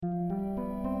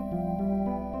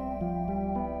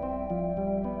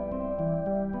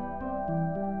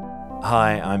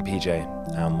Hi, I'm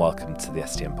PJ, and welcome to the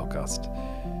STM podcast.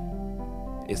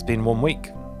 It's been 1 week.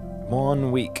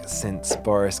 1 week since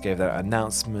Boris gave that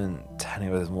announcement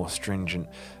telling us more stringent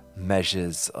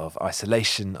measures of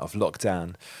isolation, of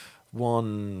lockdown.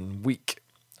 1 week.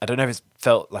 I don't know if it's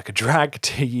felt like a drag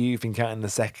to you, you've been counting the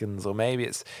seconds, or maybe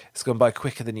it's gone by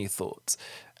quicker than you thought.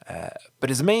 But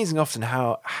it's amazing often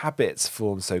how habits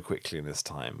form so quickly in this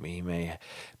time. We may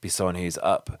be someone who's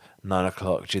up 9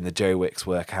 o'clock during the Joe Wicks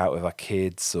workout with our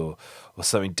kids, or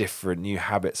something different, new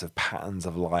habits of patterns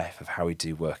of life, of how we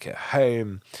do work at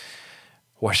home,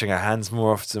 washing our hands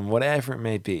more often, whatever it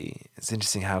may be. It's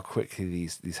interesting how quickly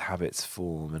these habits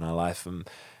form in our life. And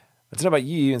I don't know about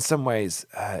you, in some ways,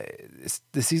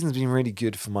 the season's been really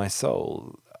good for my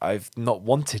soul. I've not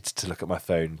wanted to look at my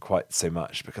phone quite so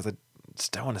much because I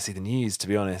just don't want to see the news, to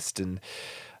be honest. And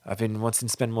I've been wanting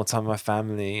to spend more time with my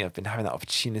family. I've been having that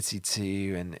opportunity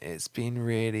to, and it's been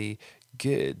really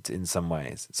good in some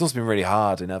ways. It's also been really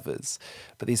hard in others.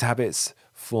 But these habits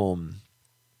form.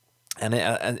 And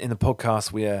in the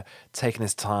podcast, we are taking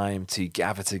this time to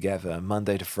gather together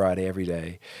Monday to Friday every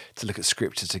day, to look at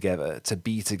Scripture together, to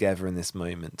be together in this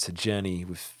moment, to journey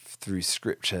through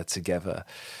Scripture together,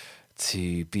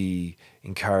 to be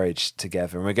encouraged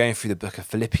together. And we're going through the book of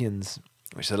Philippians,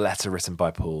 which is a letter written by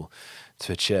Paul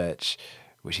to a church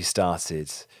which he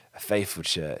started, a faithful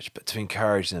church, but to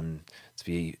encourage them to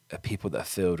be a people that are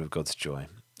filled with God's joy.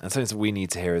 And something that we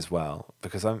need to hear as well,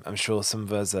 because I'm sure some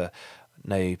of us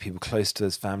know people close to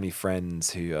us, family,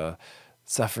 friends who are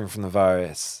suffering from the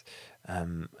virus,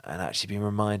 and actually being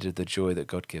reminded of the joy that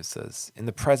God gives us. In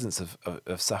the presence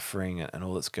of suffering and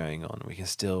all that's going on, we can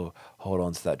still hold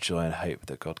on to that joy and hope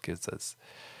that God gives us.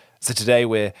 So today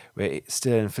we're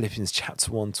still in Philippians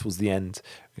chapter 1 towards the end.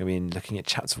 We're going to be looking at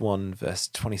chapter 1, verse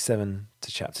 27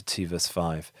 to chapter 2, verse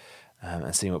 5,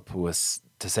 and seeing what Paul has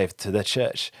to say to the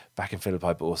church back in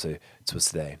Philippi, but also to us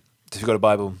today. So if you've got a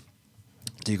Bible,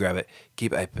 do grab it,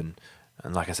 keep it open.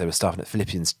 And like I said, we're starting at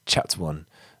Philippians chapter 1,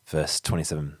 verse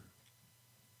 27.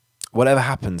 Whatever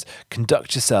happens,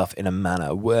 conduct yourself in a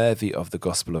manner worthy of the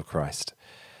gospel of Christ.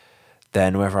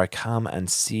 Then whether I come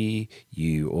and see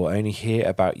you or only hear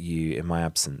about you in my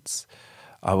absence,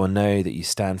 I will know that you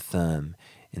stand firm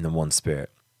in the one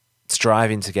spirit,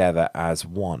 striving together as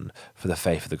one for the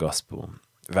faith of the gospel,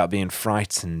 without being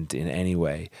frightened in any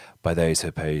way by those who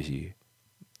oppose you.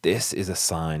 This is a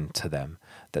sign to them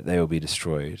that they will be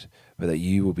destroyed, but that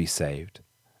you will be saved,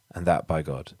 and that by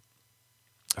God.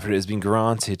 For it has been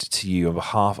granted to you on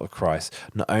behalf of Christ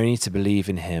not only to believe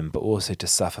in him, but also to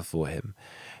suffer for him,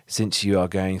 since you are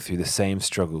going through the same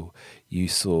struggle you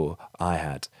saw I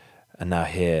had, and now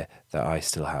hear that I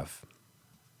still have.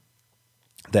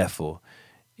 Therefore,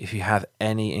 if you have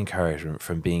any encouragement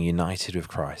from being united with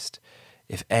Christ,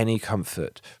 if any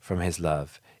comfort from his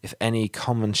love, if any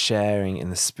common sharing in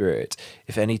the Spirit,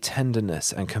 if any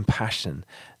tenderness and compassion,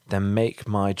 then make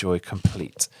my joy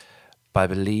complete by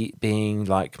being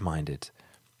like-minded,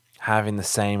 having the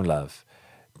same love,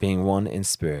 being one in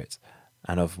spirit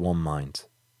and of one mind.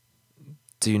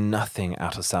 Do nothing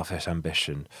out of selfish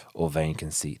ambition or vain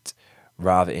conceit.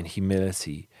 Rather, in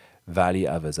humility, value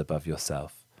others above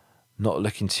yourself, not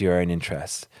looking to your own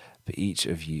interests, but each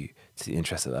of you to the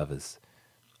interests of others.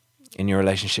 In your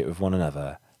relationship with one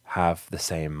another, have the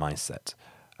same mindset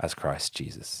as Christ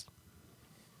Jesus.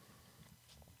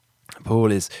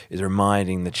 Paul is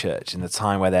reminding the church in the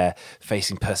time where they're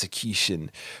facing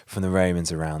persecution from the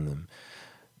Romans around them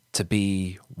to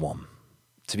be one,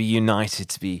 to be united,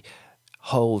 to be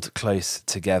hold close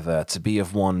together, to be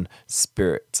of one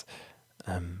spirit.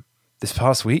 This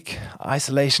past week,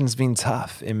 isolation's been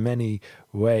tough in many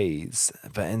ways,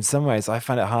 but in some ways I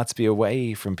find it hard to be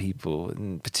away from people,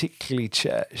 and particularly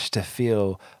church, to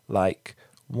feel like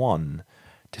one,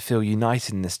 to feel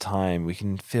united in this time. We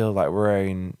can feel like we're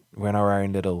in our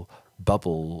own little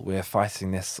bubble. We're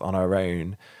fighting this on our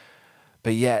own,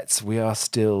 but yet we are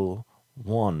still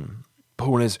one.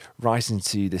 Paul is writing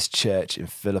to this church in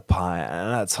Philippi,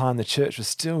 and at that time the church was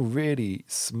still really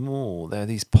small. There are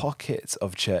these pockets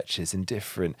of churches in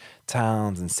different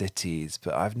towns and cities,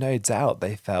 but I've no doubt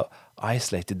they felt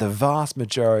isolated. The vast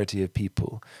majority of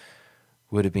people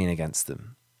would have been against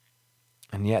them,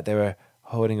 and yet they were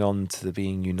holding on to the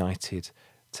being united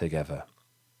together.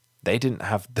 They didn't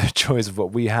have the choice of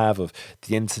what we have, of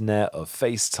the internet, of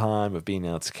FaceTime, of being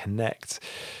able to connect,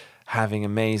 having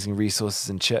amazing resources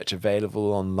in church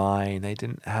available online. They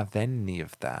didn't have any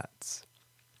of that.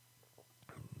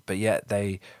 But yet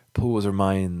Paul was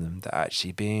reminding them that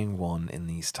actually being one in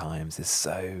these times is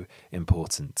so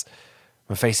important.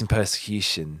 When facing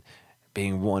persecution,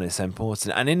 being one is so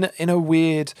important. And in a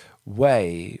weird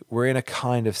way, we're in a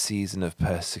kind of season of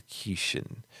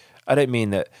persecution. I don't mean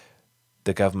that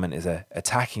the government is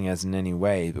attacking us in any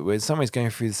way, but we're in some ways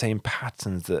going through the same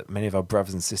patterns that many of our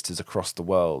brothers and sisters across the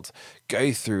world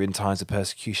go through in times of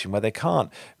persecution, where they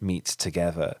can't meet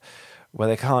together, where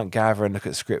they can't gather and look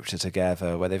at scripture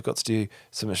together, where they've got to do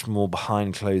so much more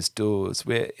behind closed doors.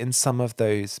 We're in some of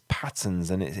those patterns,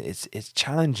 and it's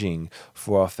challenging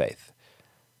for our faith.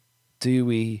 Do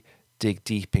we dig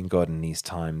deep in God in these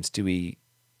times? Do we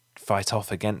fight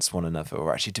off against one another,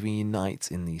 or actually do we unite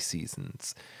in these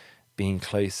seasons? Being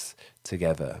close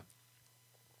together,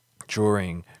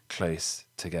 drawing close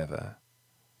together.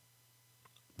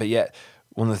 But yet,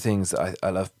 one of the things that I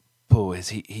love Paul is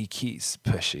he keeps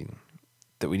pushing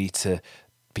that we need to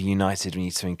be united, we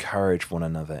need to encourage one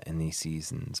another in these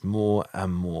seasons more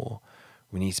and more.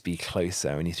 We need to be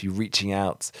closer, we need to be reaching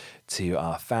out to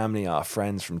our family, our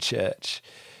friends from church,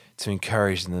 to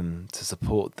encourage them, to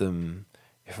support them,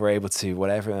 if we're able to,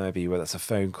 whatever it may be, whether it's a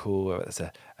phone call, whether it's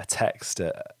a text,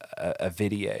 a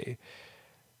video,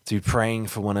 to be praying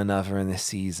for one another in this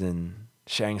season,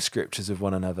 sharing scriptures with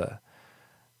one another.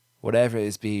 Whatever it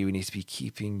is be, we need to be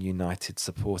keeping united,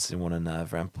 supporting one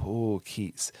another. And Paul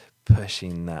keeps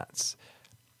pushing that.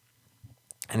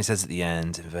 And he says at the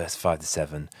end, in verse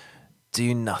 5-7,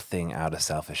 do nothing out of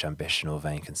selfish ambition or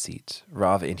vain conceit.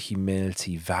 Rather, in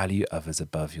humility, value others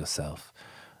above yourself,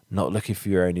 not looking for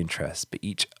your own interests, but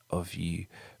each of you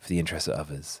for the interests of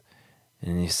others.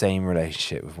 And in your same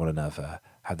relationship with one another,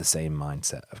 have the same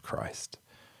mindset of Christ.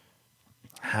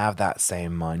 Have that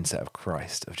same mindset of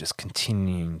Christ, of just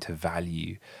continuing to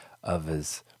value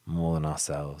others more than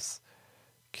ourselves.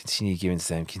 Continue giving to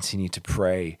them, continue to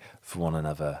pray for one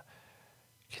another,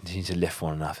 continue to lift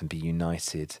one another and be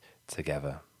united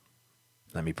together.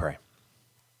 Let me pray.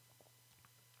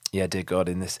 Yeah, dear God,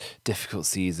 in this difficult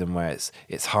season where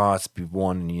it's hard to be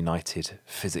one and united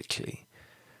physically,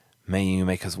 may you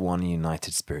make us one and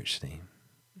united spiritually.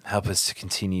 Help us to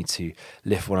continue to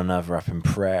lift one another up in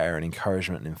prayer and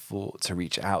encouragement and in thought, to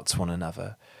reach out to one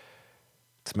another,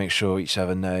 to make sure each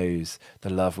other knows the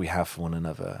love we have for one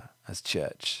another as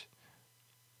church.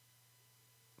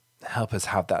 Help us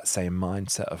have that same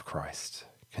mindset of Christ,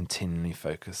 continually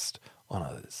focused on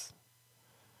others.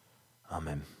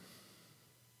 Amen.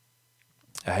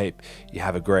 I hope you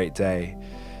have a great day.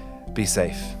 Be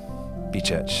safe. Be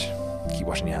church. Keep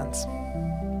washing your hands.